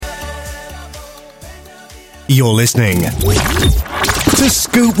You're listening to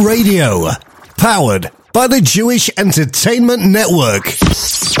Scoop Radio, powered by the Jewish Entertainment Network.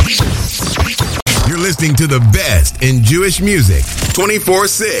 You're listening to the best in Jewish music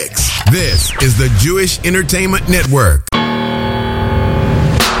 24/6. This is the Jewish Entertainment Network. 9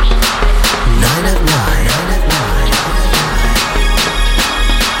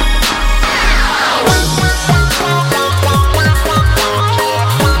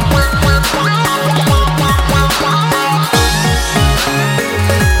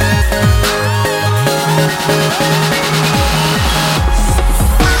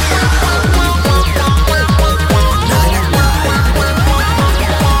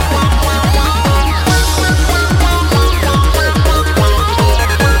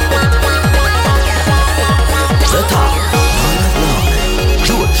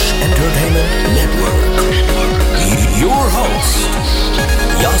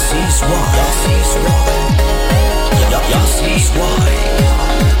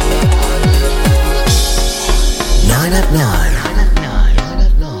 at 9.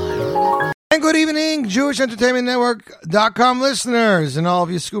 And good evening, JewishEntertainmentNetwork.com listeners and all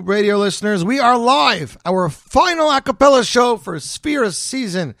of you Scoop Radio listeners. We are live, our final a cappella show for Sphera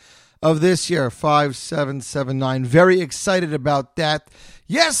season of this year, 5779. Very excited about that.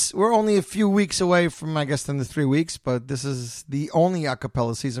 Yes, we're only a few weeks away from, I guess, the 3 weeks, but this is the only a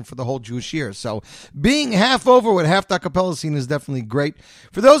cappella season for the whole Jewish year. So being half over with half the a cappella scene is definitely great.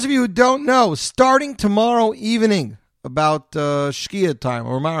 For those of you who don't know, starting tomorrow evening, about Shkia time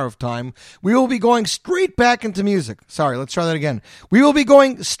or Marav time, we will be going straight back into music. Sorry, let's try that again. We will be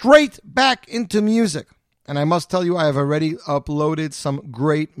going straight back into music. And I must tell you, I have already uploaded some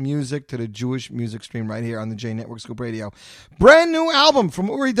great music to the Jewish music stream right here on the J Network Scoop Radio. Brand new album from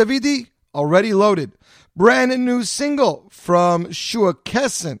Uri Davidi, already loaded. Brand new single from Shua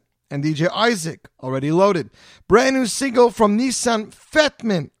Kessin and DJ Isaac, already loaded. Brand new single from Nissan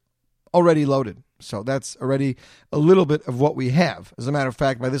Fetman, already loaded. So that's already a little bit of what we have. As a matter of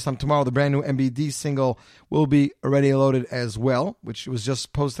fact, by this time tomorrow, the brand new MBD single will be already loaded as well, which was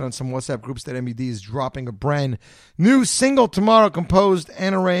just posted on some WhatsApp groups that MBD is dropping a brand new single tomorrow, composed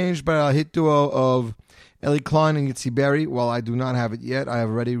and arranged by a hit duo of Eli Klein and Yitzi Berry. While I do not have it yet, I have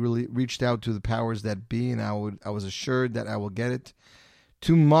already reached out to the powers that be, and I was assured that I will get it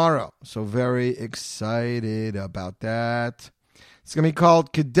tomorrow. So very excited about that. It's going to be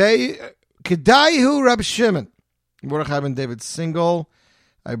called Kedaihu Rab Shimon, Mordechai ben David single,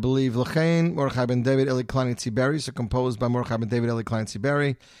 I believe. L'chein Mordechai ben David, Eli Klein Tziberi, so composed by Mordechai ben David, Eli Klein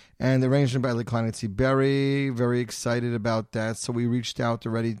Tziberi, and the arrangement by Eli Klein Tziberi. Very excited about that. So we reached out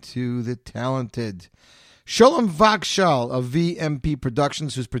already to the talented Sholem Vakshal of VMP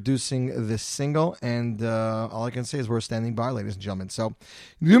Productions, who's producing this single, and all I can say is we're standing by, ladies and gentlemen. So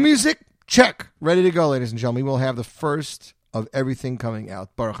new music, check, ready to go, ladies and gentlemen. We will have the first of everything coming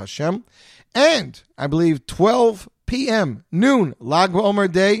out, Baruch Hashem. And I believe 12 p.m., noon, Lag BaOmer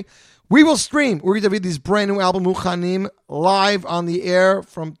Day, we will stream Uri Davidi's brand new album, Muchanim, live on the air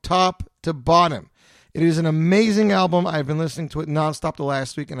from top to bottom. It is an amazing album. I've been listening to it nonstop the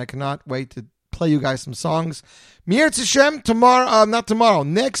last week, and I cannot wait to play you guys some songs. Me'eretz Hashem,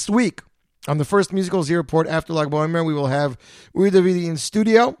 next week, on the first Musical Z Report after Lag BaOmer, we will have Uri Davidi in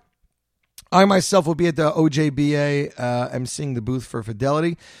studio. I myself will be at the OJBA emceeing the booth for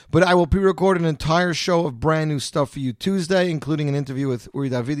Fidelity, but I will pre-record an entire show of brand new stuff for you Tuesday, including an interview with Uri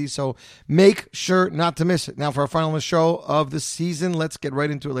Davidi, so make sure not to miss it. Now for our final show of the season, let's get right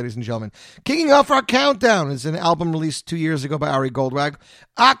into it, ladies and gentlemen. Kicking off our countdown is an album released 2 years ago by Ari Goldwag,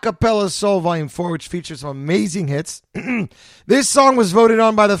 A Cappella Soul Volume 4, which features some amazing hits. This song was voted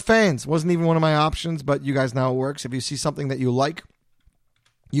on by the fans. Wasn't even one of my options, but you guys know how it works. If you see something that you like,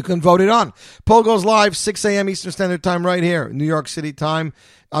 you can vote it on. Poll goes live 6 a.m. Eastern Standard Time right here, New York City time,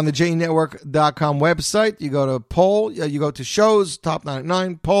 on the JNetwork.com website. You go to poll, you go to shows, top 9 at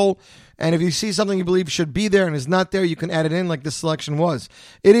 9, poll, and if you see something you believe should be there and is not there, you can add it in like this selection was.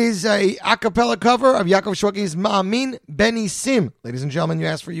 It is a cappella cover of Yaakov Shwekey's Ma'amin Beni Sim. Ladies and gentlemen, you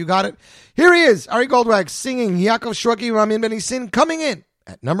asked for it, you got it. Here he is, Ari Goldwag, singing Yaakov Shwekey, Ma'amin Beni Sim, coming in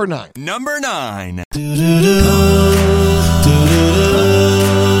at number 9. Number 9.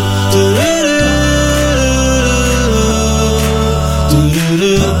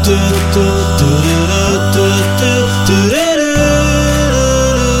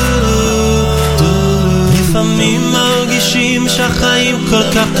 לפעמים מרגישים שהחיים כל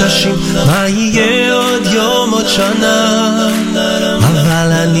כך קשים, מה יהיה עוד יום עוד שנה, אבל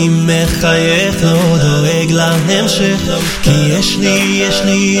אבל אני מחייך, לא דואג להמשך, כי יש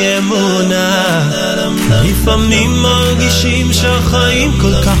לי אמונה. לפעמים מרגישים שהחיים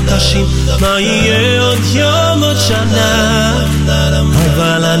כל כך קשים, מה יהיה עוד יום עוד שנה,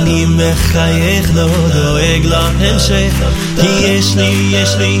 אבל אני מחייך, לא דואג להמשך, כי יש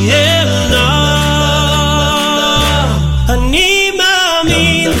לי אמונה. אני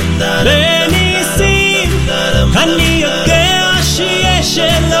מאמין בניסים, אני יודע שיש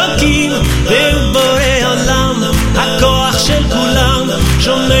אלוקים, והוא בורא עולם, הכוח של כולם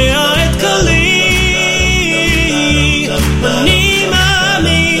שומע את קולי. אני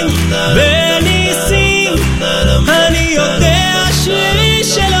מאמין בניסים, אני יודע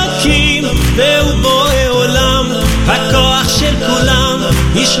שיש אלוקים, והוא בורא עולם, הכוח של כולם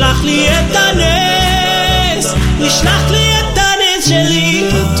ישלח לי את הנס, ישלח לי את הנס שלי.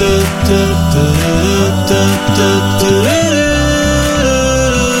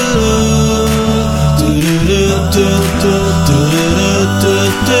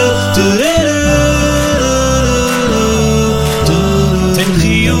 תן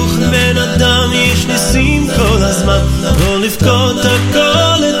חיוך בן אדם, יש ניסים כל הזמן, לא לבכות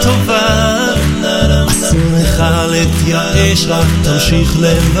הכל לטובה. אסור לך להתייאש, רק תמשיך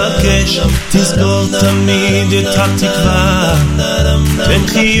לבקש, תזכור תמיד את התקווה. תן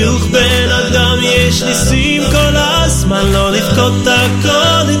חיוך בן אדם, יש ניסים כל הזמן, לא לבכות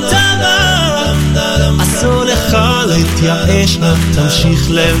הכל לטובה. אסור לך להתייאש, רק תמשיך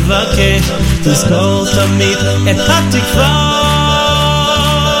לבקש, תזכור תמיד את התקווה.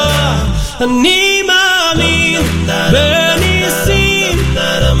 אני מאמין בניסים,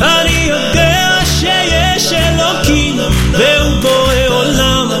 אני יודע שיש אלוקים, והוא בורא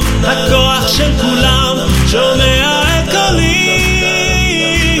עולם, הכוח של כולם שומע את קולי.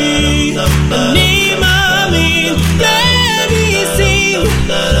 אני מאמין בניסים,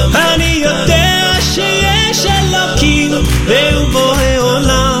 אני יודע שיש אלוקים, והוא בורא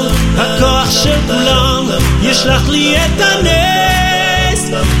עולם, הכוח של כולם ישלח לי את הנס,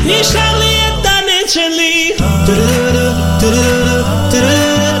 ישלח לי את הנס שלי.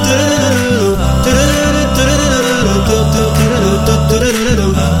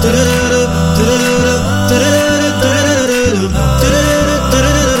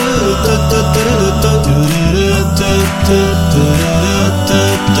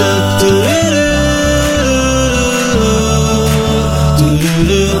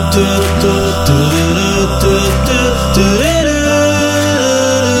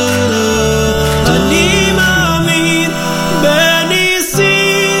 אני מאמין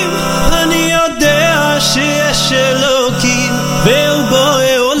בניסים, אני יודע שיש אלוקים, והוא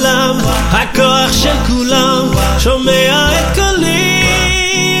בורא עולם, הכוח של כולם שומע את קולי,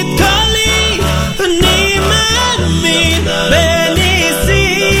 את קולי. אני מאמין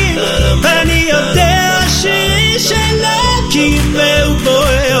בניסים, אני יודע שיש אלוקים, והוא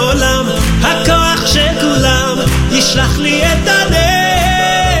בורא עולם, הכוח של כולם ישלח לי את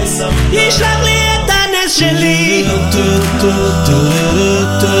הנס, ישלח לי את הנס שלי.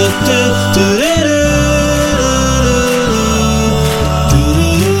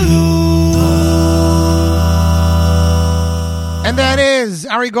 And that is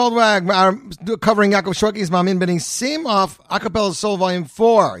Ari Goldwag covering Yaakov Shruki's Ma'amin B'Nisim off Acapella Soul Volume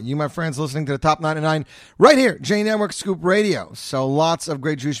 4. You, my friends, listening to the Top 99 right here, J Network Scoop Radio. So lots of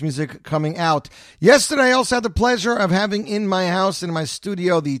great Jewish music coming out. Yesterday, I also had the pleasure of having in my house, in my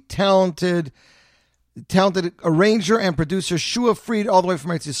studio, the talented arranger and producer Shua Fried, all the way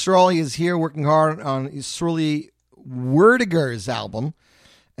from Eretz Yisrael. He is here working hard on Yisraeli Werdiger's album.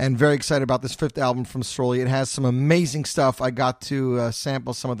 And very excited about this fifth album from Sroli. It has some amazing stuff. I got to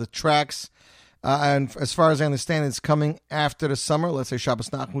sample some of the tracks. And as far as I understand, it's coming after the summer. Let's say Shabbos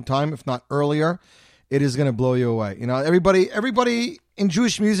Nachmu time, if not earlier. It is going to blow you away. You know, everybody in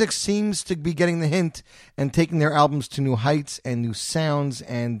Jewish music seems to be getting the hint and taking their albums to new heights and new sounds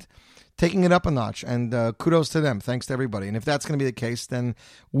and taking it up a notch. And kudos to them. Thanks to everybody. And if that's going to be the case, then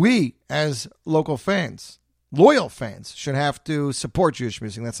we, as local fans, loyal fans, should have to support Jewish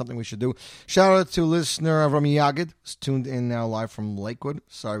music. That's something we should do. Shout out to listener Rami Yagid, who's tuned in now live from Lakewood.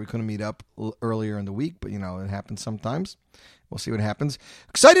 Sorry we couldn't meet up earlier in the week, but, you know, it happens sometimes. We'll see what happens.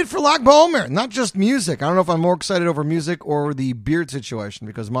 Excited for Lag BaOmer, not just music. I don't know if I'm more excited over music or the beard situation,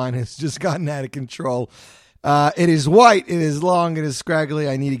 because mine has just gotten out of control. It is white, it is long, it is scraggly.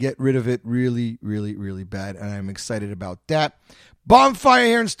 I need to get rid of it really, really, really bad, and I'm excited about that. Bonfire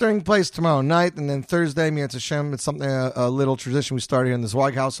here in Stirring Place tomorrow night, and then Thursday, Mi'at Hashem, it's something, a little tradition we started here in the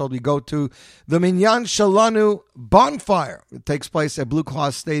Zweig household. We go to the Minyan Shalanu Bonfire. It takes place at Blue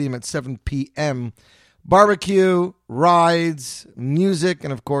Cross Stadium at 7 p.m. barbecue, rides, music,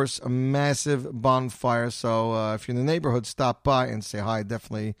 and of course a massive bonfire. So if you're in the neighborhood, stop by and say hi.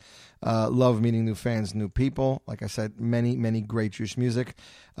 Definitely love meeting new fans, new people. Like I said, many great Jewish music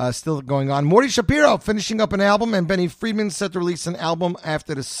still going on. Morty Shapiro finishing up an album, and Benny Friedman set to release an album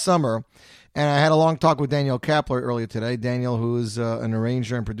after the summer. And I had a long talk with Daniel Kapler earlier today. Daniel, who is an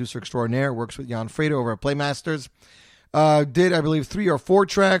arranger and producer extraordinaire, works with Jan Freda over at Playmasters. Did, I believe, 3 or 4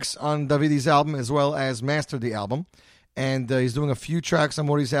 tracks on Davidi's album, as well as mastered the album. And he's doing a few tracks on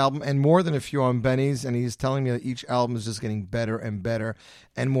Morty's album and more than a few on Benny's. And he's telling me that each album is just getting better and better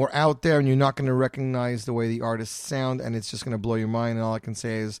and more out there. And you're not going to recognize the way the artists sound. And it's just going to blow your mind. And all I can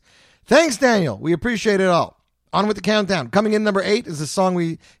say is, thanks, Daniel. We appreciate it all. On with the countdown. Coming in number 8 is a song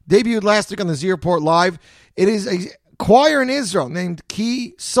we debuted last week on the Z Report Live. It is a choir in Israel named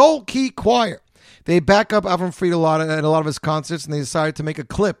Soul Key Choir. They back up Avram Fried at a lot of his concerts, and they decided to make a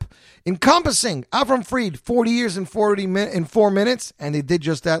clip encompassing Avram Fried 40 years in 4 minutes, and they did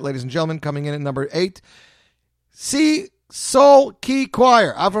just that, ladies and gentlemen. Coming in at number 8, Soul Key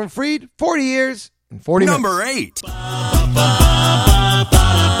Choir. Avram Fried, 40 years in 40 minutes. Number 8.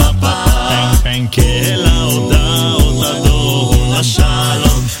 פנקל ההודעות הדור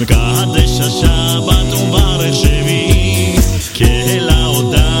השלום מקדש השבת וברך שבי קהל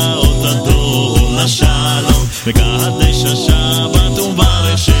ההודעות הדור השלום מקדש השבת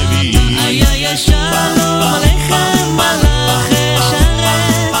וברך שבי היה שלום עליכם מלאכי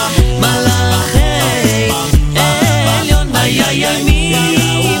שרת מלאכי עליון היה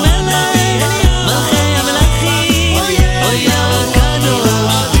ימין מלאכי המלאכים אויה הקדוש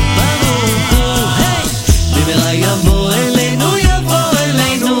יבוא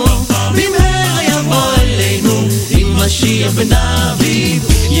אלינו, במהרה יבוא אלינו, עם משיח בן דוד,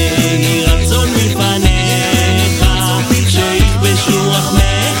 יהי רצון מלפניך, שיכבשו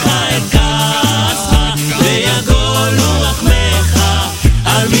רחמך את כעסך, ויגולו רחמך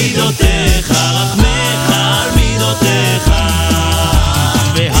על מידותיך, רחמך על מידותיך,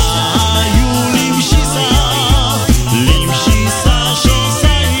 והיו למשיסה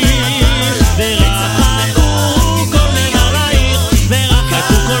שוסייך,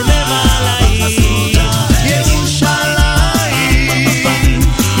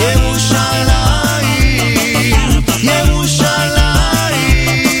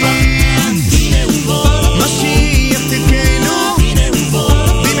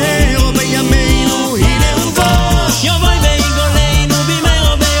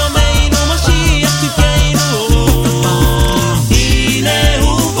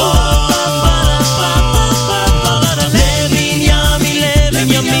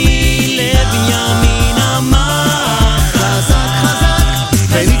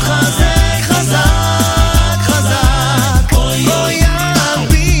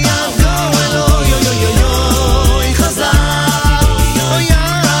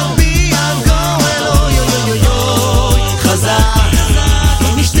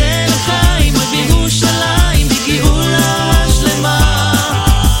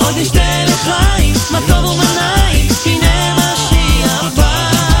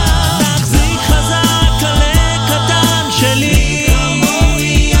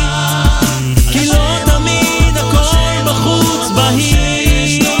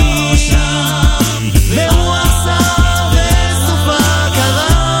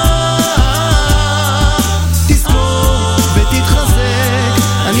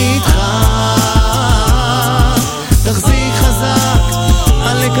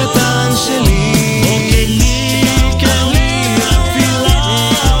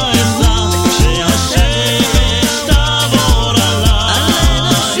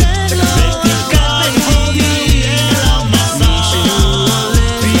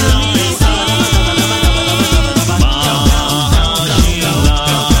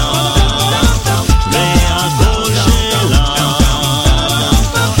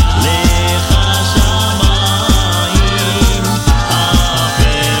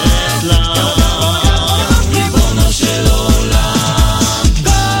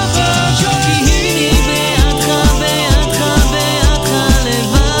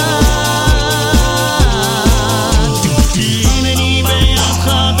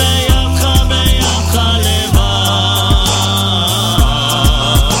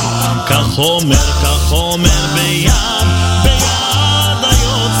 כחומר ביד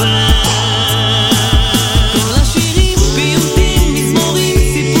היוצא כל השירים, פיוטים, מזמורים,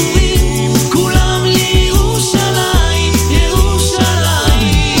 סיפורים כולם לירושלים,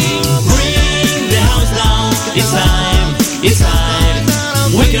 ירושלים Bring the house down, it's time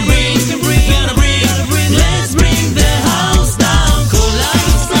We can bring, gotta bring Let's bring the house down כל עם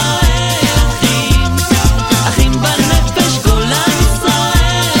ישראל אחים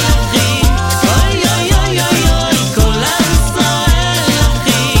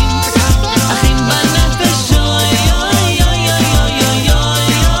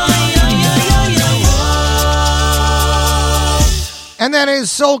And that is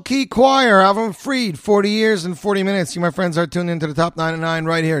Soul Key Choir, Avram Fried, 40 years and 40 minutes. You, my friends, are tuned into the Top 9 at 9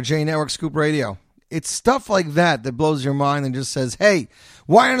 right here, J Network Scoop Radio. It's stuff like that that blows your mind and just says, hey,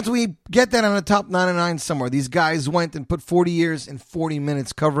 why don't we get that on the Top 9 at 9 somewhere? These guys went and put 40 years and 40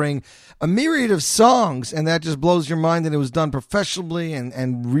 minutes covering a myriad of songs, and that just blows your mind, and it was done professionally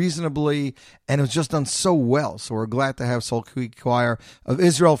and reasonably, and it was just done so well. So we're glad to have Soul Key Choir of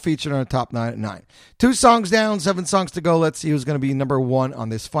Israel featured on the Top 9 at 9. 2 songs down, 7 songs to go. Let's see who's going to be number 1 on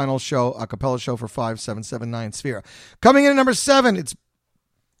this final show, a cappella show for 5779 Sphere. Coming in at number 7, it's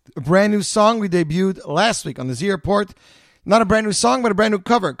a brand new song we debuted last week on the Z Report. Not a brand new song, but a brand new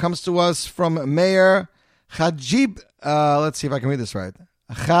cover. It comes to us from Meir Chajib. Let's see if I can read this right.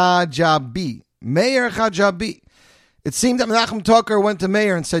 Chajabi. Meir Chajabi. It seemed that Menachem Tucker went to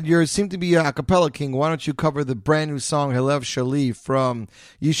Meir and said, you seem to be a cappella king. Why don't you cover the brand new song Halev Shali from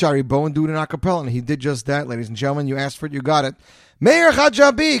Yishari Bo and do it in a cappella? And he did just that, ladies and gentlemen. You asked for it, you got it. Meir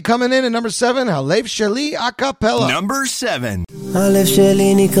Chajabi coming in at number 7, Halev Shali a cappella. Number 7. הלב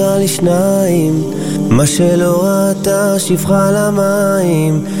שלי נקרא לשניים, מה שלא ראתה שפחה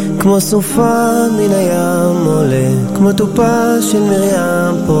למים, כמו סופה מן הים עולה, כמו טופה של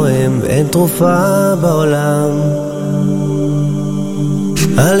מרים פועם, ואין תרופה בעולם.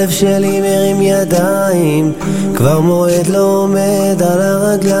 הלב שלי מרים ידיים, כבר מועד לא עומד על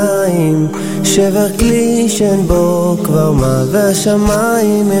הרגליים, שבר כלי שאין בו כבר מה,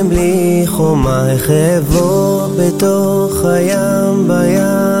 והשמיים הם בלי חומה, איך אבוא בתוך הים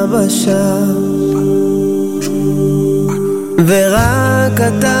ביבשה, ורק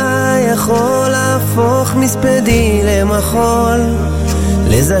אתה יכול להפוך מספדי למחול,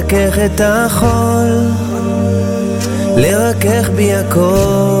 לזכך את החול, לרכך בי הכל,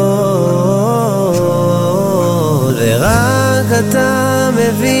 ורק אתה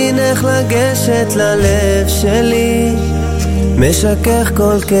מבין איך לגשת ללב שלי, משכך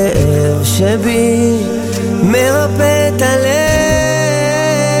כל כאב שבי, מרפא את הלב.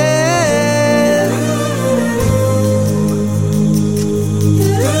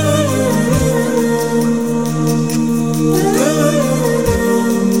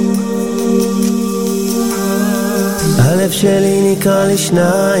 הלב שלי נקרא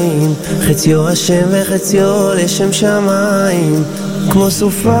לשניים, חציו השם וחציו לשם שמיים, כמו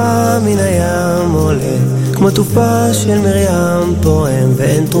סופה מן הים עולה, כמו טופה של מרים פועם,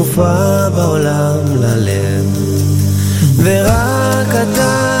 ואין תרופה בעולם ללב, ורק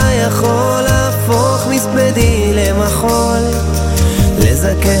אתה יכול להפוך מספדי למחול,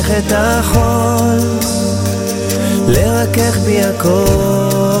 לזכך את החול, לרכך בי הכל,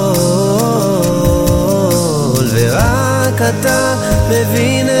 ורק אתה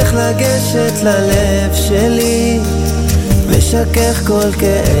מבין איך לגשת ללב שלי, משכך כל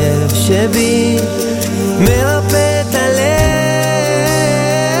כאב שבי, מרפא את הלב.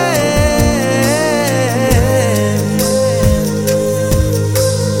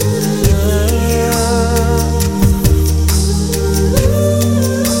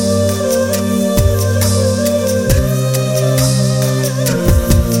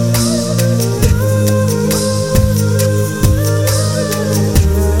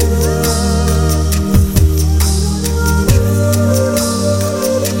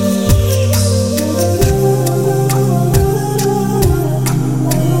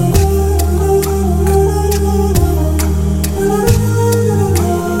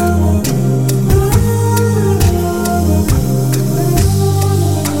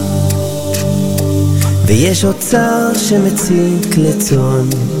 ויש אוצר שמציק לצון,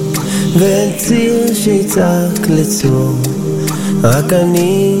 ואין ציר שיצעק לצור, רק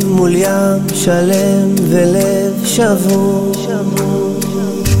אני מול ים שלם ולב שבור,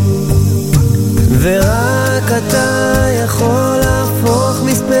 ורק אתה יכול להפוך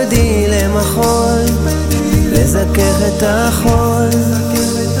מספדי למחול, לזכך את החול,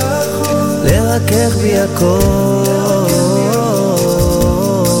 לרכך בי הכל,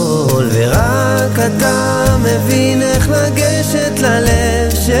 ורק אתה מבין איך לגשת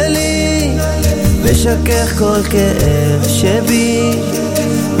ללב שלי, משכך כל כאב שבי,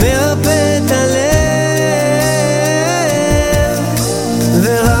 מרפא את הלב,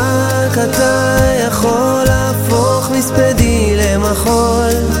 ורק אתה יכול להפוך מספדי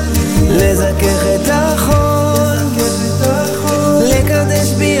למחול, לזכך את החול, לקדש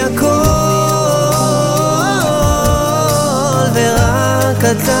בי הכל, ורק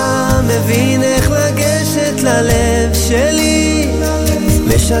אתה מבין איך לגשת ללב שלי,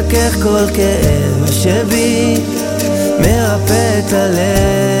 משכך כל כאב שבי, מרפא את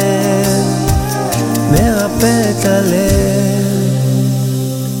הלב, מרפא את הלב.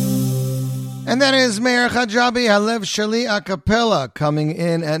 And that is Meir Chajabi, Halev Shali a cappella, coming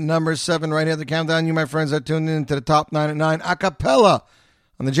in at number 7 right here at the countdown. You, my friends, are tuned in to the top 9 at 9 a cappella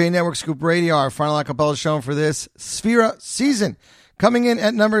on the J Network Scoop Radio, our final a cappella show for this Sphera season. Coming in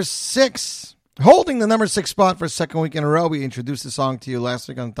at number 6, holding the number 6 spot for a second week in a row. We introduced the song to you last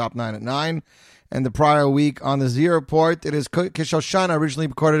week on the top 9 at 9, and the prior week on the Z Report. It is Kishoshana, originally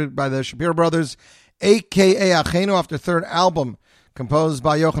recorded by the Shapiro brothers, a.k.a. Achenu, off their third album, composed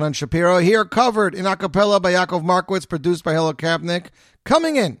by Yochanan Shapiro. Here covered in a cappella by Yaakov Markowitz, produced by Helo Kapnick.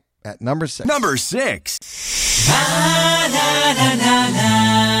 Coming in at number 6. Number 6.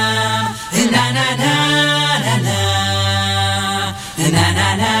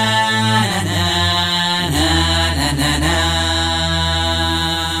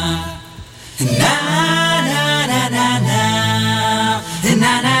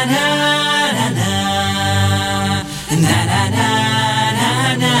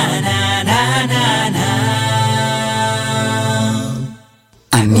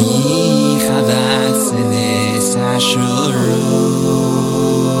 אני חבץ לסשרו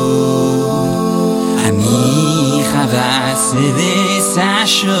אני חבץ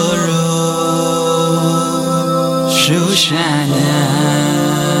לסשרו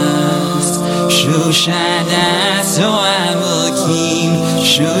שושנס או עמוקים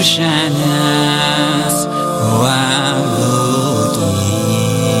שושנס או עמוקים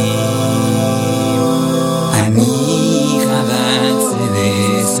אני חבץ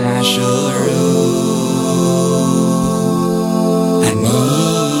לסשרו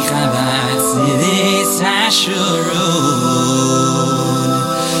אני חבץ לסשרו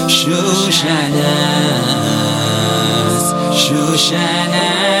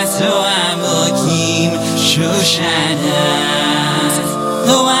שושנס או עמוקים שושנס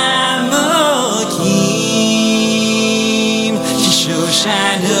או עמוקים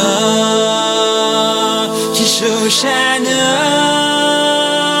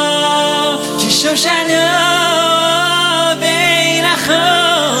שושנו בין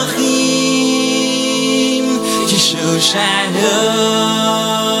החוכים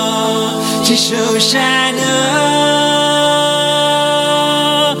שושנו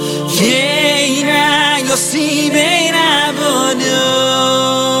קיירה יוסי בין הבונוס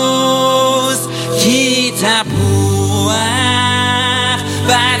כי תפוח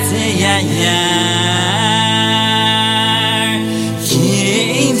בתי היער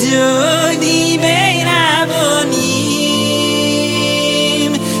כי דודי בין הבונים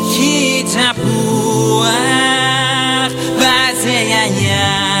כי תפוח בתי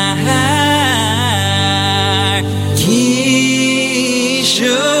היער כי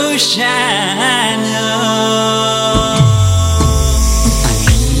שושנו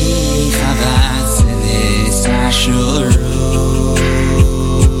אני חבץ לסשרו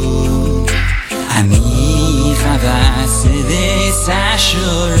אני חבץ לסשרו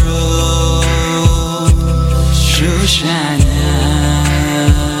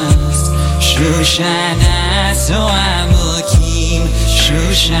שושנס או עמוקים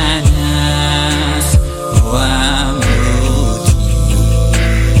שושנס או עמוקים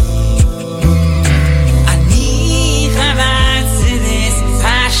אני חבץ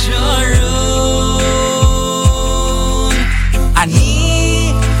לסשרו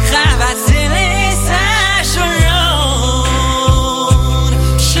אני חבץ לסשרו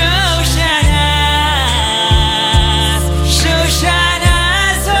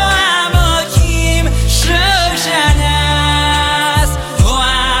שושנס או עמוקים שושנס או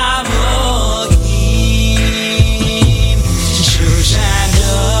עמוקים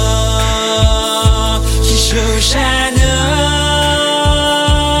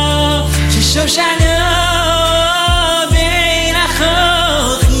שושנו בין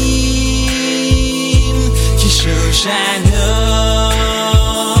החוכים שושנו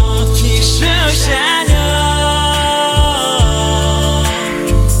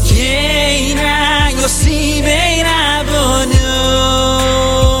קיירה יוסי בין הבונוס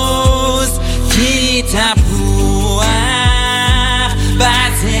כי תפוח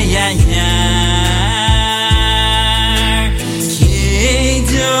בתי היער כי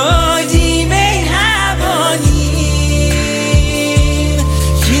דודי בין הבונים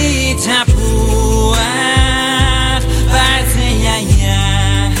כי תפוח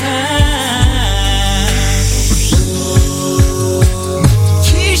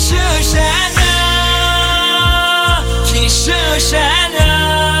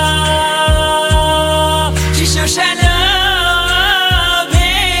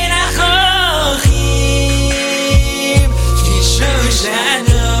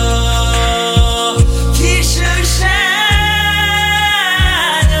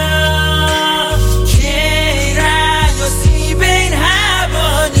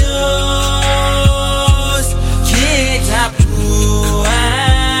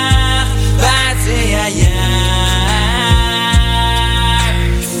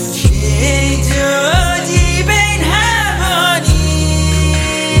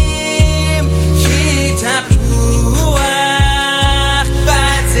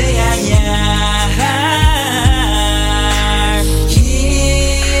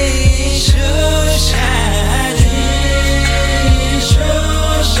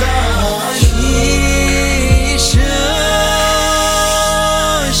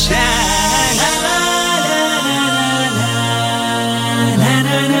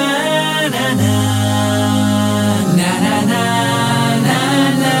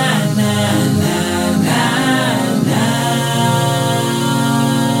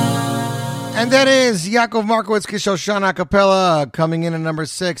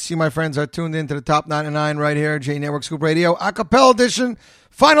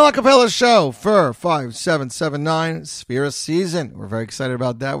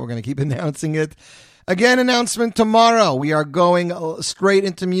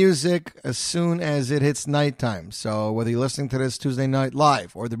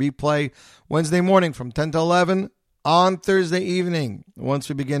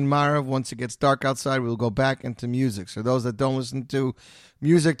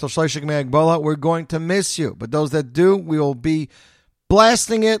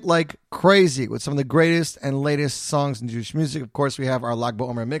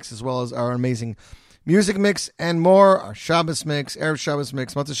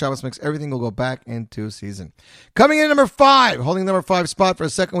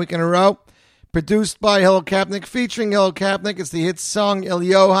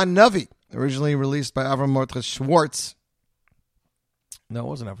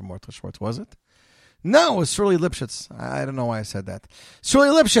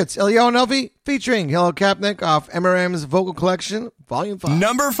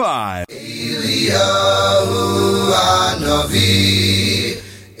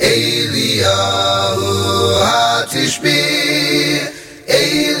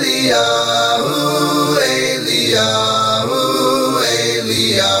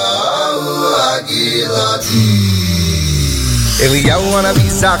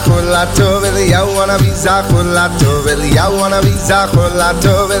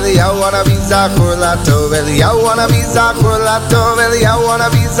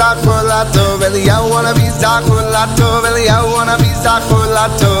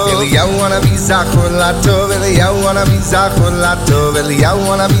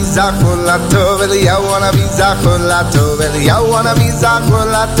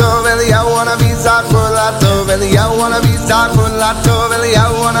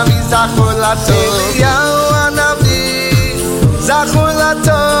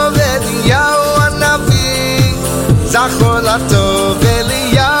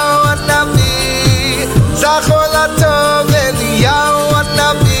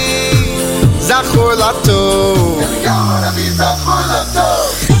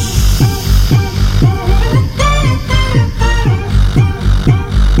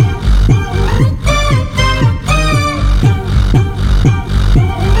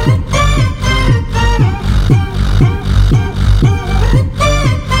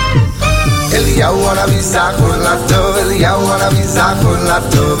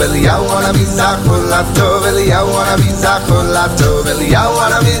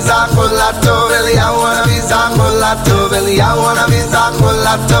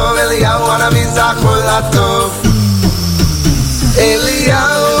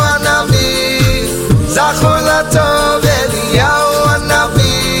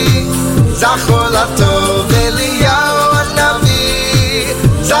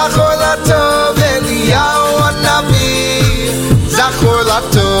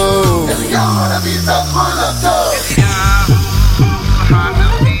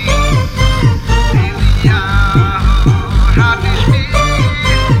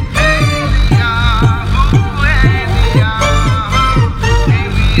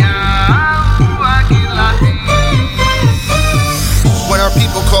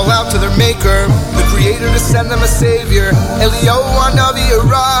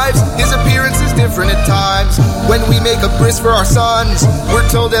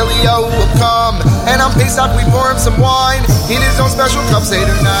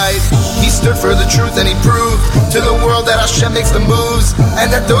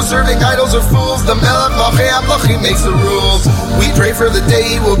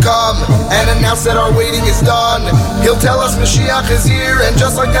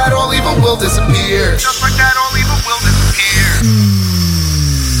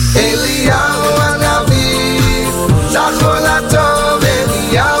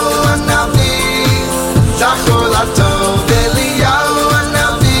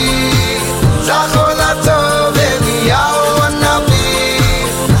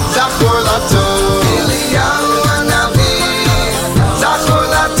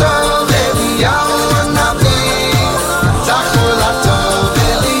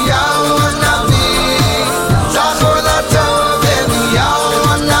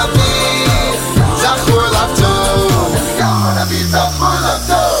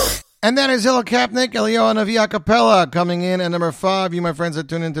And that is Hilla Kapnick, Eliyahu Navi Acapella, coming in at number 5. You, my friends, are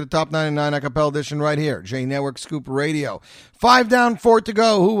tuned into the Top 99 Acapella edition right here, J Network Scoop Radio. 5 down, 4 to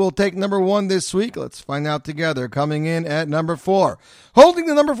go. Who will take number 1 this week? Let's find out together. Coming in at number 4. Holding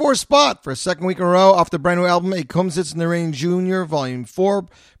the number 4 spot for a second week in a row off the brand new album, A Comes It's in the Rain Jr., Volume 4.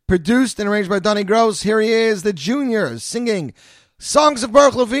 Produced and arranged by Donnie Gross. Here he is, the Junior, singing Songs of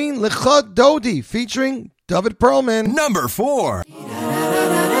Baruch Levine, Lechad Dodi, featuring David Perlman. Number 4.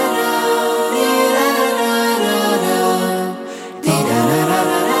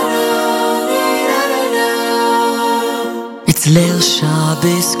 It's Leil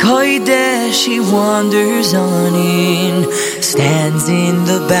Shabbos Kodesh, he wanders on in, stands in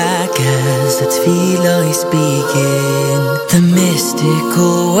the back as the tefillah begin. The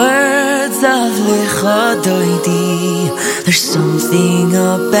mystical words of Lechad Dodi, there's something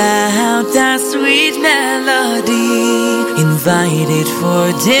about that sweet melody. Invited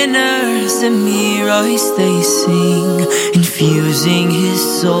for dinner, Zemiros they sing, infusing his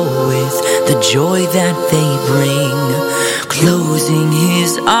soul with the joy that they bring. Closing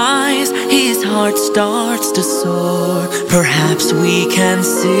his eyes, his heart starts to soar. Perhaps we can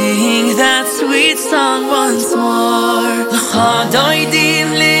sing that sweet song once more. L'chad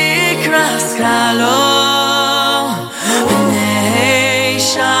oidim likras kalo, b'nei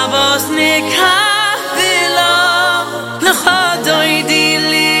Shabbos nikabilo. L'chad oidim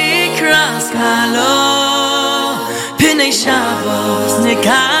likras kalo, b'nei Shabbos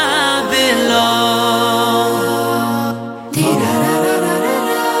nikabilo.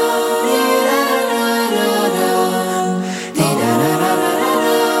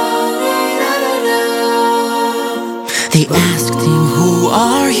 They asked him, who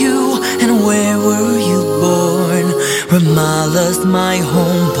are you and where were you born? Ramallah's my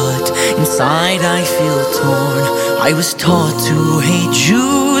home, but inside I feel torn. I was taught to hate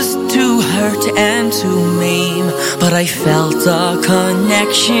Jews, to hurt and to maim, but I felt a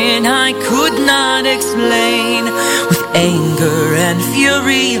connection I could not explain. With anger and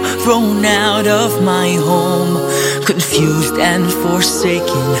fury thrown out of my home, confused and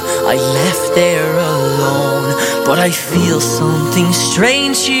forsaken, I left there alone. But I feel something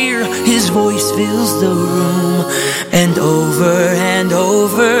strange here, his voice fills the room, and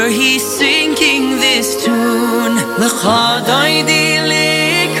over he's singing this tune. L'chad oidi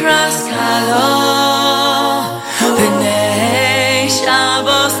likras kalo, b'nei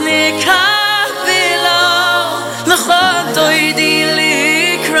Shabbos nikabilo. L'chad oidi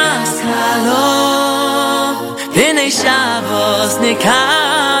likras kalo, b'nei Shabbos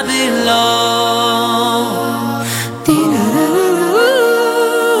nikabilo.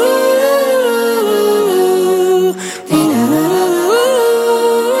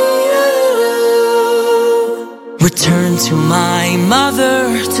 Returned to my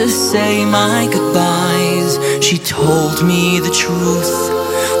mother to say my goodbyes. She told me the truth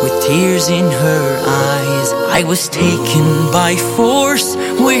with tears in her eyes. I was taken by force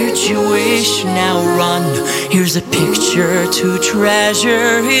where Jewish now run. Here's a picture to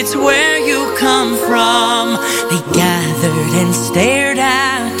treasure, it's where you come from. They gathered and stared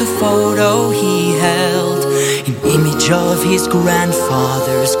at the photo he held, an image of his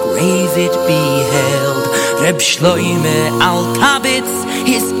grandfather's grave it beheld. Reb Shloime Alkabitz,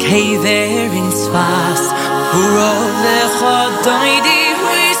 his kever in Sfas. Hurov Lechad Doidi,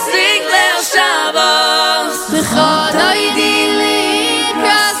 we sing Leil Shabbos. Lechad Doidi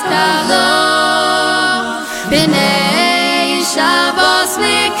likras kalo, b'nei Shabbos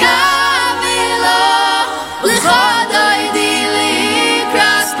nikabilo. Lechad Doidi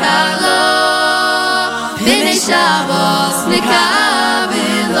likras kalo, b'nei Shabbos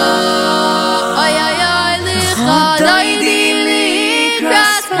nikabilo.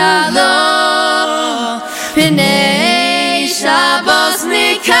 B'nei Shabbos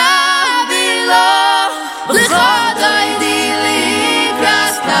nikabilo. L'chad oidi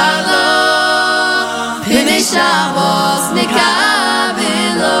likras kalo, b'nei Shabbos nikabilo.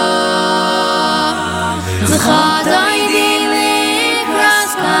 L'chad oidi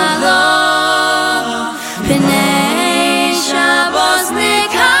likras kalo, b'nei Shabbos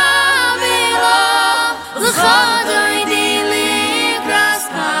nikabilo. L'chad oidi likras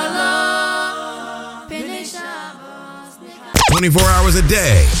kalo, b'nei Shabbos nikabilo. 24 hours a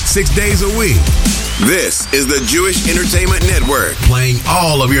day, 6 days a week. This is the Jewish Entertainment Network, playing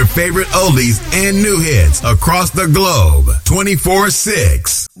all of your favorite oldies and new hits across the globe,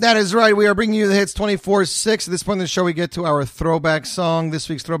 24/6. That is right. We are bringing you the hits 24/6. At this point in the show, we get to our throwback song. This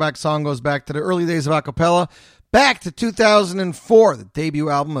week's throwback song goes back to the early days of acapella, back to 2004. The debut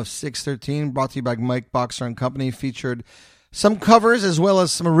album of 613, brought to you by Mike Boxer and Company, featured some covers as well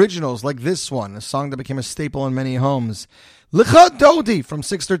as some originals like this one, a song that became a staple in many homes. Lecha Dodi from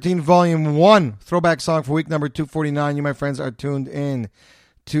 613 Volume 1, throwback song for week number 249. You, my friends, are tuned in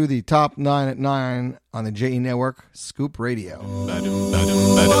to the Top 9 at 9 on the JE Network, Scoop Radio.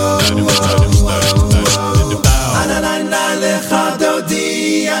 Ananai lecha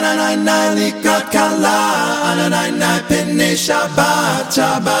dodi, ananai likat kala, ananai pene Shabbat,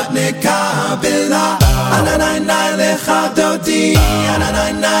 Shabbat nekabela. Ananai lecha dodi,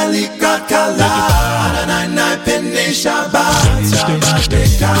 ananai likat kala, ananai pene Shabbat, Shabbat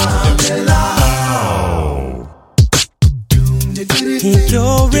nekabela.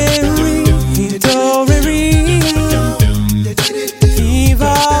 Hitoreri, hitoreri,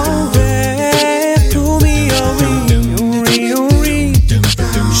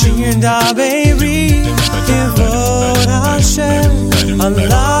 da baby, kivod Hashem,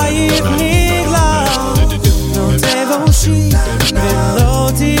 alayich nigla, no tevoshi, velo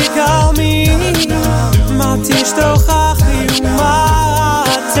tikalmi, ma tishtochachli u'ma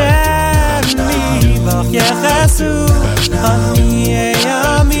temli, bach yechesu, ani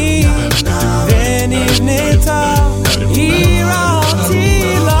eyami, venivneta, irati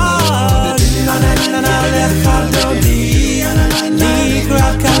lad, na lechadodi,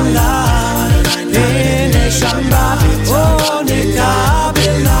 nikrat kala. Shabbat, oh,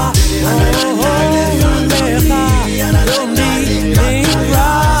 nekabela, oh, lecha, dodi,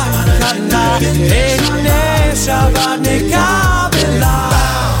 nekrat kala, Shabbat, nekabela,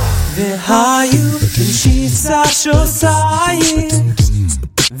 vehayu, shitza shosayim,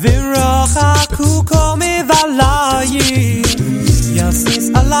 v'rochaku komevalayim, yasis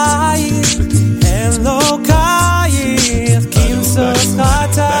alayim, elokayim, kimsos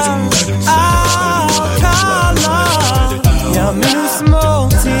chatam,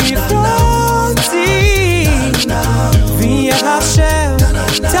 Musmoti Foti Via Hashem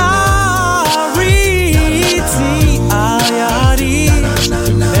Tariti Ayari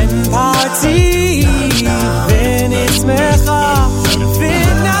Ben Parti Ben Ismecha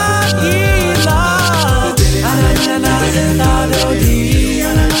Vinan Ila Ananana Dodi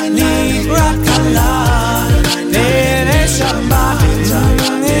Librat Kala Ben Shabbat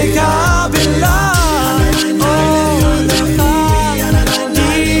Nekabila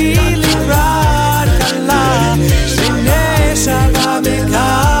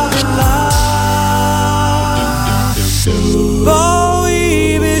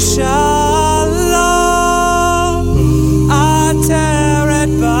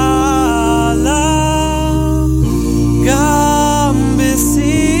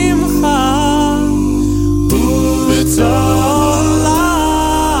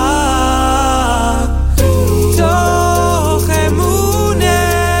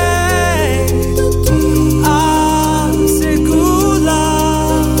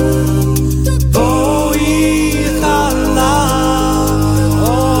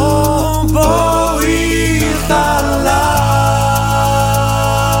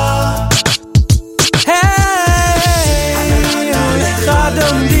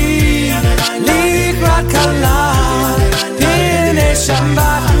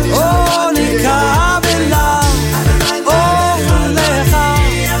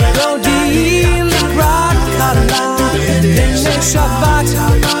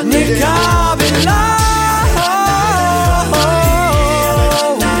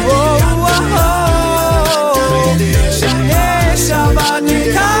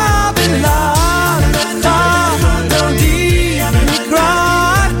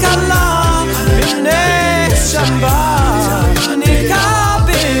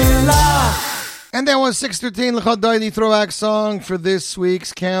And that was 613 L'chodai, the throwback song for this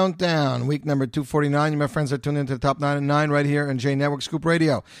week's countdown. Week number 249. You, my friends, are tuned into the Top 9 at 9 right here on J Network Scoop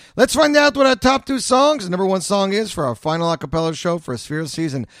Radio. Let's find out what our top two songs. The number one song is for our final a cappella show for Sphera's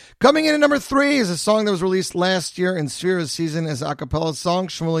season. Coming in at number 3 is a song that was released last year in Sphera's season as a cappella song.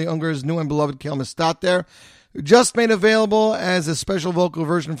 Shmuley Unger's new and beloved Kel Mistater, just made available as a special vocal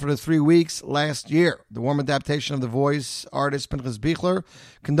version for the 3 weeks last year. The warm adaptation of the voice artist Pinchas Bichler,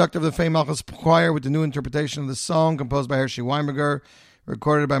 conductor of the Fey Malchus Choir, with the new interpretation of the song composed by Hershey Weinberger,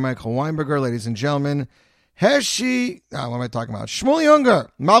 recorded by Michael Weinberger. Ladies and gentlemen, Hershey, what am I talking about? Shmuley Unger,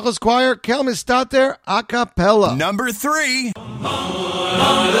 Malchus Choir, Kel Mistater, a cappella. Number 3.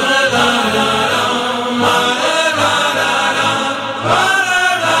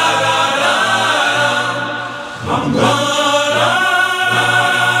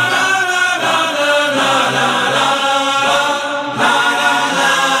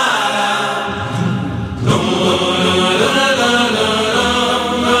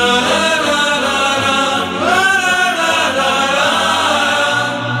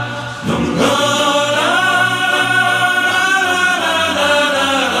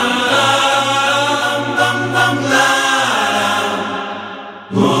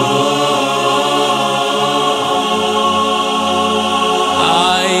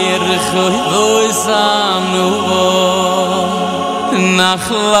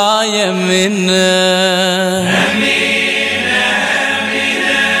 nachla yemine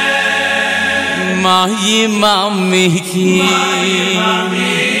Mahi mamiki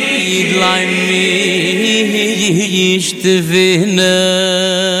Yidlai mi yishtevine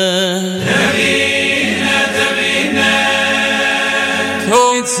Tevine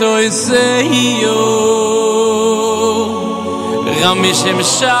Toitzoy seyo Ramishem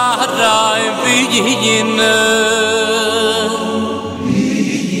sharai v'yine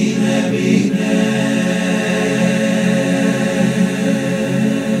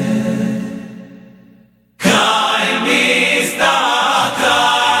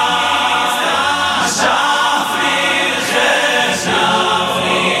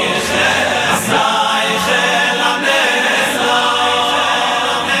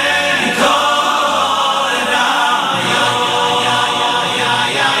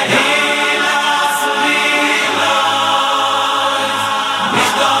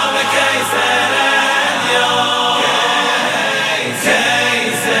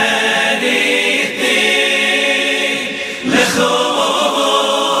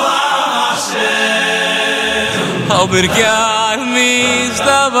Aber gar mis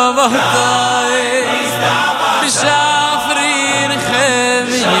da bavatay bishafrin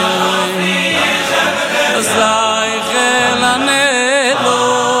khevyoy azay khelanelo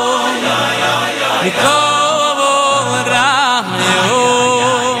mikol rayo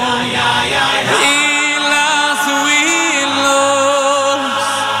ilas wilos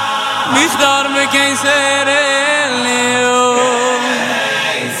mikhdar me keiserelio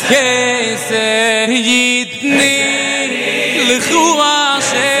keiser yitni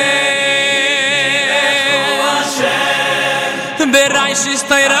Bereich ist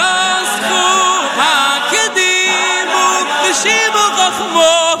Teiras Chu HaKedimu Vishimu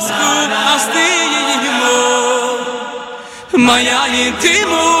Chachmosku Astiyimu Maya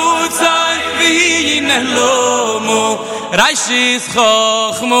Yintimu Tzai V'Yinelomu Reich ist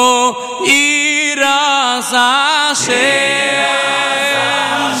Chachmu Iras Hashem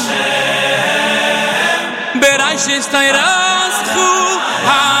Bereich ist Teiras Chu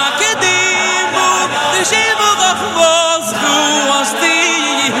HaKedimu Vishimu Chachmosku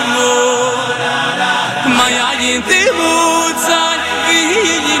Astiyimu Maya Yintimu Tzai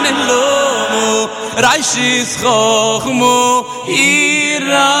V'Yinelomu Reich ist Chachmu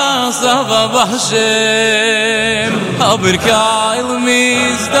Iras Hashem Aber keil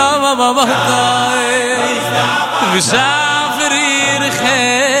Mizdava Bavatay V'Shafrir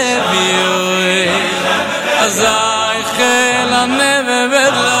Chevyoy Azay Chelaneve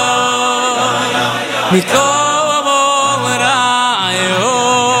Vedloy Mikol Rayo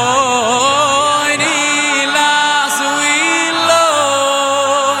Nilas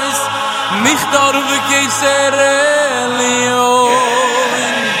Wilos Michtor V'Keiserelio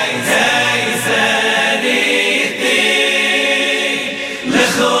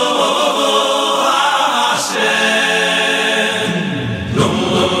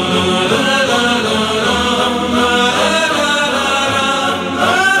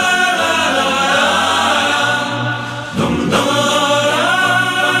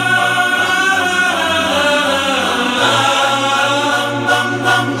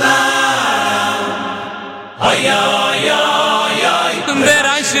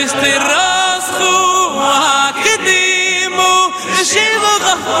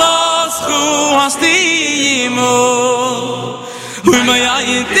Maya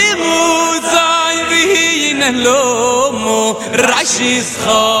Yintimu Tzai V'Yinelomu Reich ist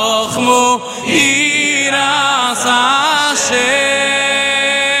Chachmu Iras Hashem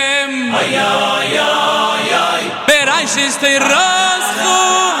Bereich ist Teiras Chu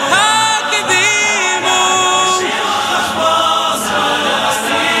HaKedimu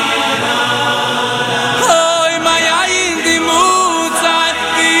Oy Maya Yintimu Tzai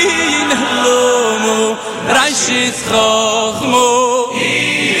V'Yinelomu Reich ist Chachmu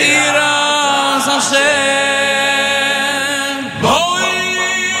Iras Hashem Boy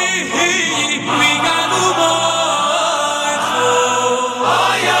Miganu Boycho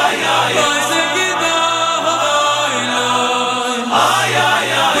Ay ay ay Boy Segida Boy Loy Ay ay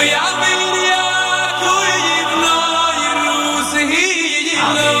ay We Avilia Kuy Yivno Yerusi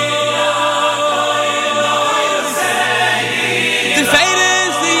Yivno The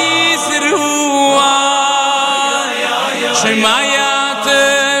Feides Yisruwa Shemaya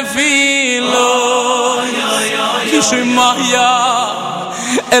Shemaya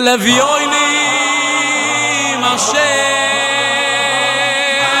Elavyoini Mashem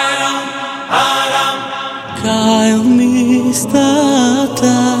Aram Kail Mistatai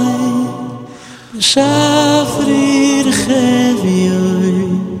Shafrir Chevyoy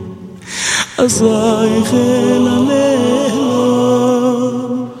אזוי חללנו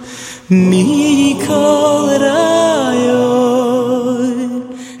מכל ראיון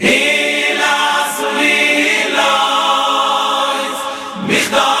הילס וילויס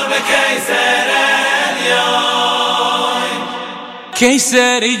מכדור בקיסר עליון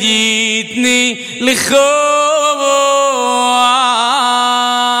קיסר יתני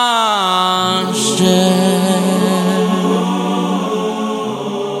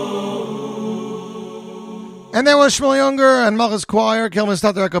And that was Shmuel Younger and Malchus Choir, Kilman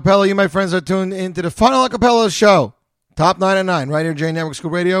Stater Acapella. You, my friends, are tuned into the final Acapella show. Top 9 at 9, right here, J Network School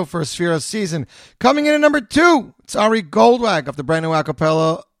Radio for Sphera season. Coming in at number 2, it's Ari Goldwag of the brand new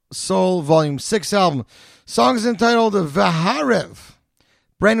Acapella Soul Volume 6 album. Song is entitled Vaharev.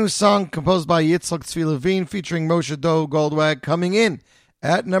 Brand new song composed by Yitzhak Tzvi Levine featuring Moshe Doe Goldwag, coming in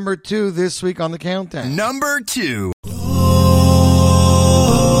at number 2 this week on the countdown. Number 2.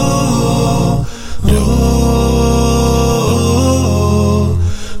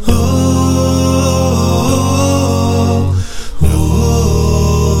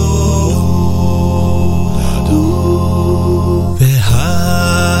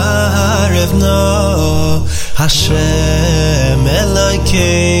 Hashem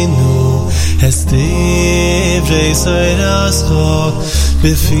Elokeinu Hestivrei Soirascho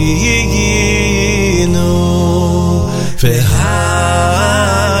B'fiyinu V'harevno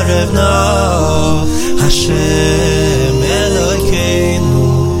Hashem Elokeinu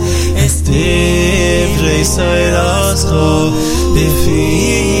Hestivrei Soirascho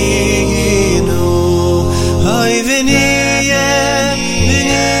B'fiyinu Hoy v'niyeh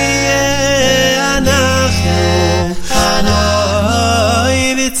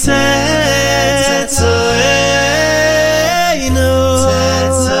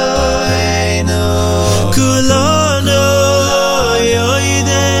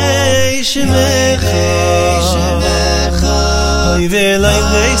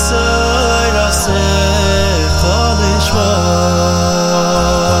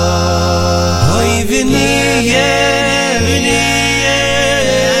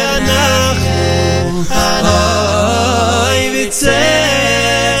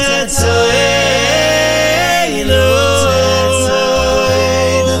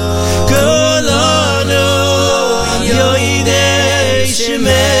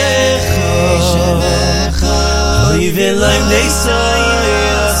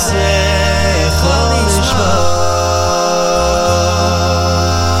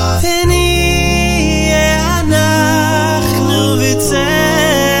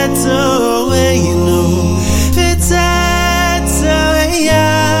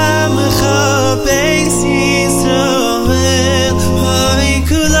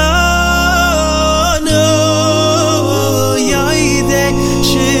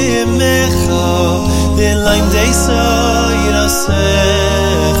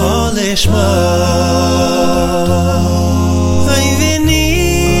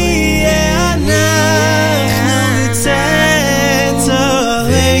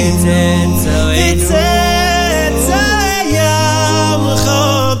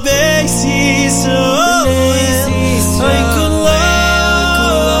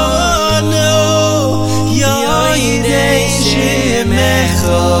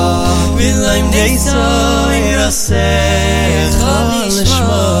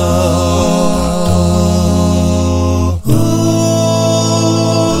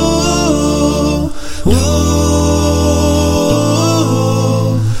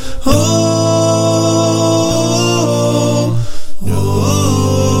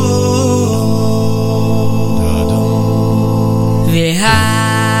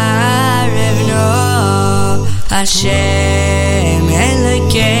Hashem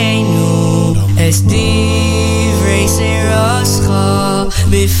Elokeinu Estivrei Seiroscha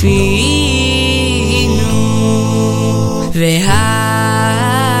B'fiyinu V'harevno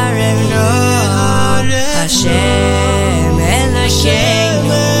Hashem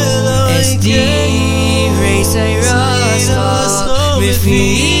Elokeinu Estivrei Seiroscha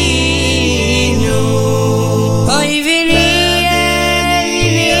B'fiyinu Oy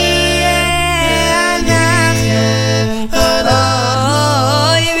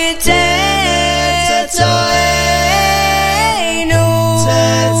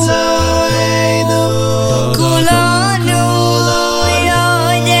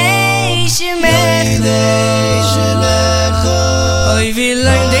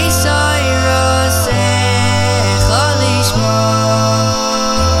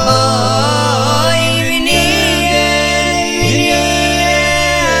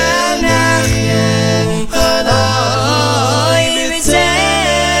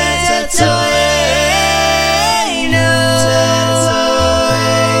Toy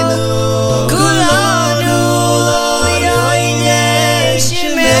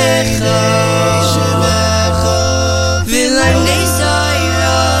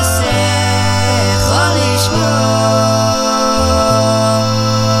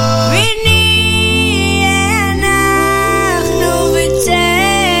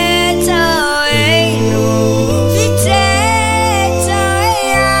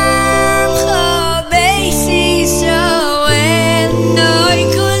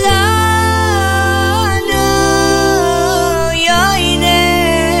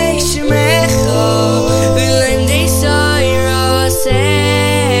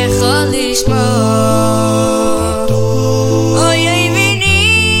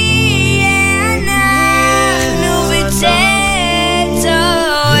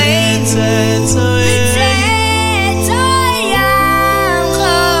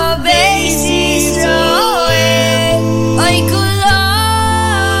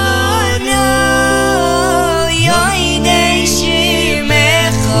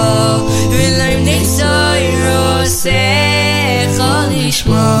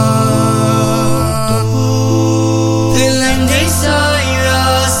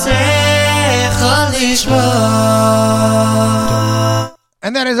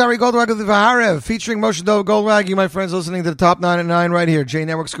And that is Ari Goldwag with the Vaharev, featuring Moshe Dov Goldwag. You, my friends, listening to the Top 9 at 9 right here, J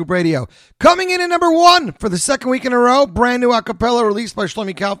Network Scoop Radio. Coming in at number 1 for the second week in a row, brand new acapella released by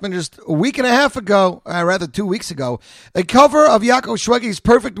Shlomi Kaufman just a week and a half ago, rather 2 weeks ago. A cover of Yaakov Shwegi's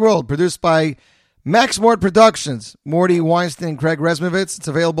Perfect World, produced by Max Mort Productions, Morty Weinstein and Craig Resmovitz. It's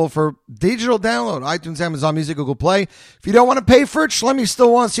available for digital download, iTunes, Amazon Music, Google Play. If you don't want to pay for it, Shlomi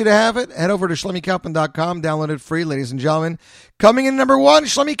still wants you to have it. Head over to ShlomiKaufman.com, download it free, ladies and gentlemen. Coming in number 1,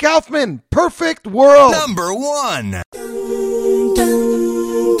 Shlomi Kaufman, Perfect World. Number 1.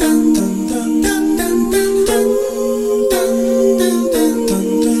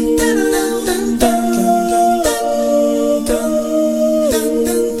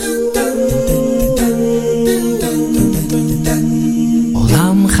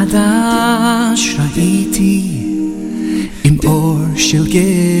 חדש ראיתי עם אור של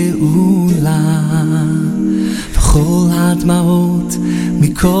גאולה וכל הדמעות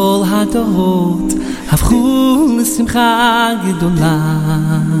מכל הדורות הפכו לשמחה גדולה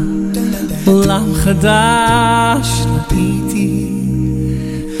עולם חדש ראיתי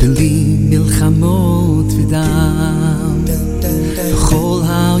בלי מלחמות ודם וכל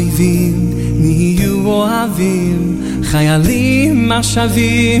האויבים נהיו אוהבים חיילים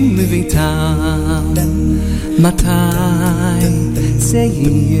השבים לביתם מתי זה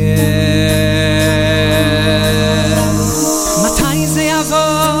יהיה מתי זה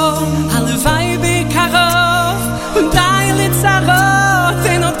יבוא הלוואי בקרוב די לצרות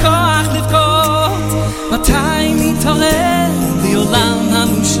אין עוד כוח לבכות מתי נתעורר לעולם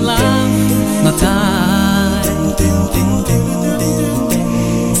המושלם מתי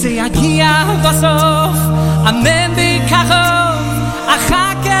זה יגיע בסוף אמן בקרוב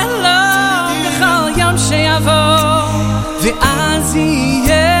אחכה לו בכל יום שיבוא ואז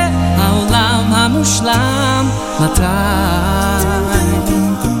יהיה העולם המושלם מתי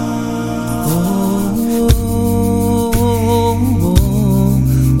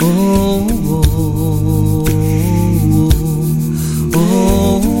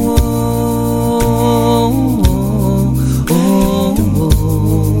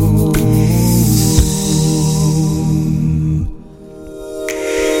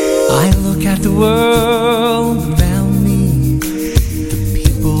the world around me, the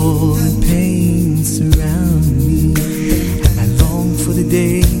people in pain surround me, and I long for the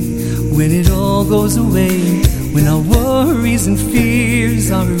day when it all goes away, when our worries and fears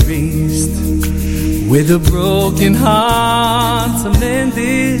are erased, where the broken hearts are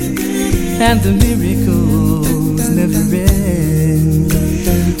mended and the miracles never end,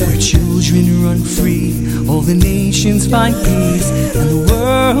 where children run free, all the nations find peace, and the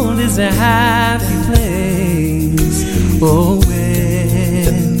world is a happy place. Oh,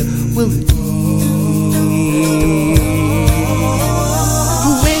 when will it be?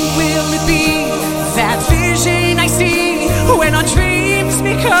 When will it be? That vision I see, when our dreams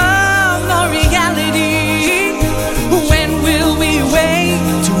become a reality. When will we wake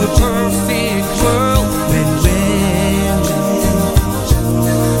to a perfect world?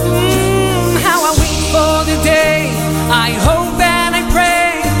 How I wait for the day, I hope and I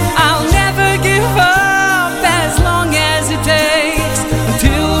pray I'll never give up as long as it takes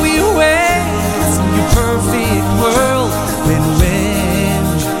until we wake in your perfect world. When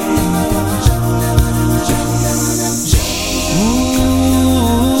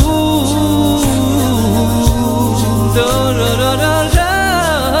da da da da da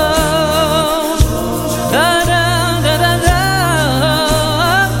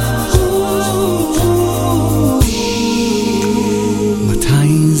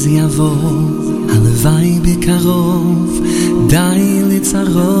הלוואי בקרוב די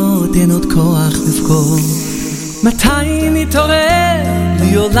לצרות אין עוד כוח לבכות מתי נתעורר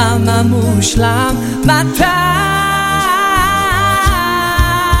לעולם המושלם מתי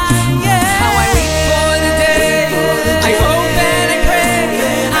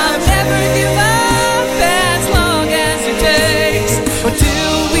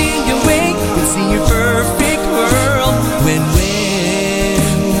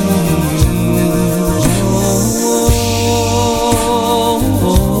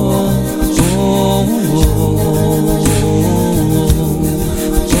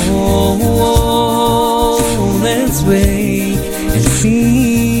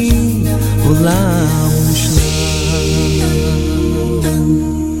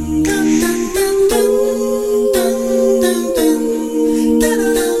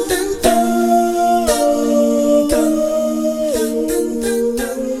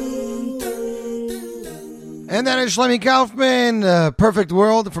And that is Shlomi Kaufman, Perfect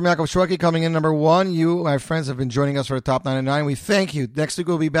World from Yaakov Shweki coming in number one. You, my friends, have been joining us for the Top 99. We thank you. Next week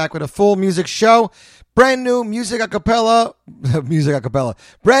we'll be back with a full music show. Brand new music a cappella.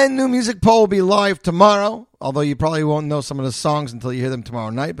 Brand new music poll will be live tomorrow. Although you probably won't know some of the songs until you hear them tomorrow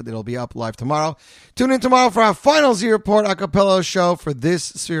night, but it'll be up live tomorrow. Tune in tomorrow for our final Z Report a cappella show for this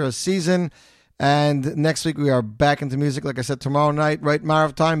Sphere season. And next week we are back into music. Like I said, tomorrow night, right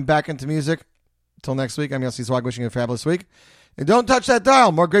Marav time, back into music. Until next week, I'm Yossi Swag wishing you a fabulous week. And don't touch that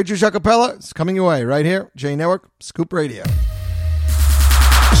dial. More great Jewish acapella is coming your way right here. J Network, Scoop Radio. 9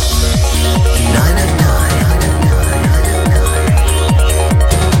 at 9.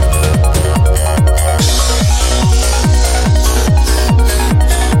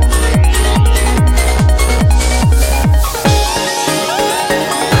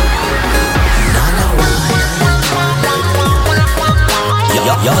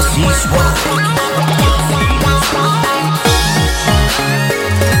 Yossi Swag.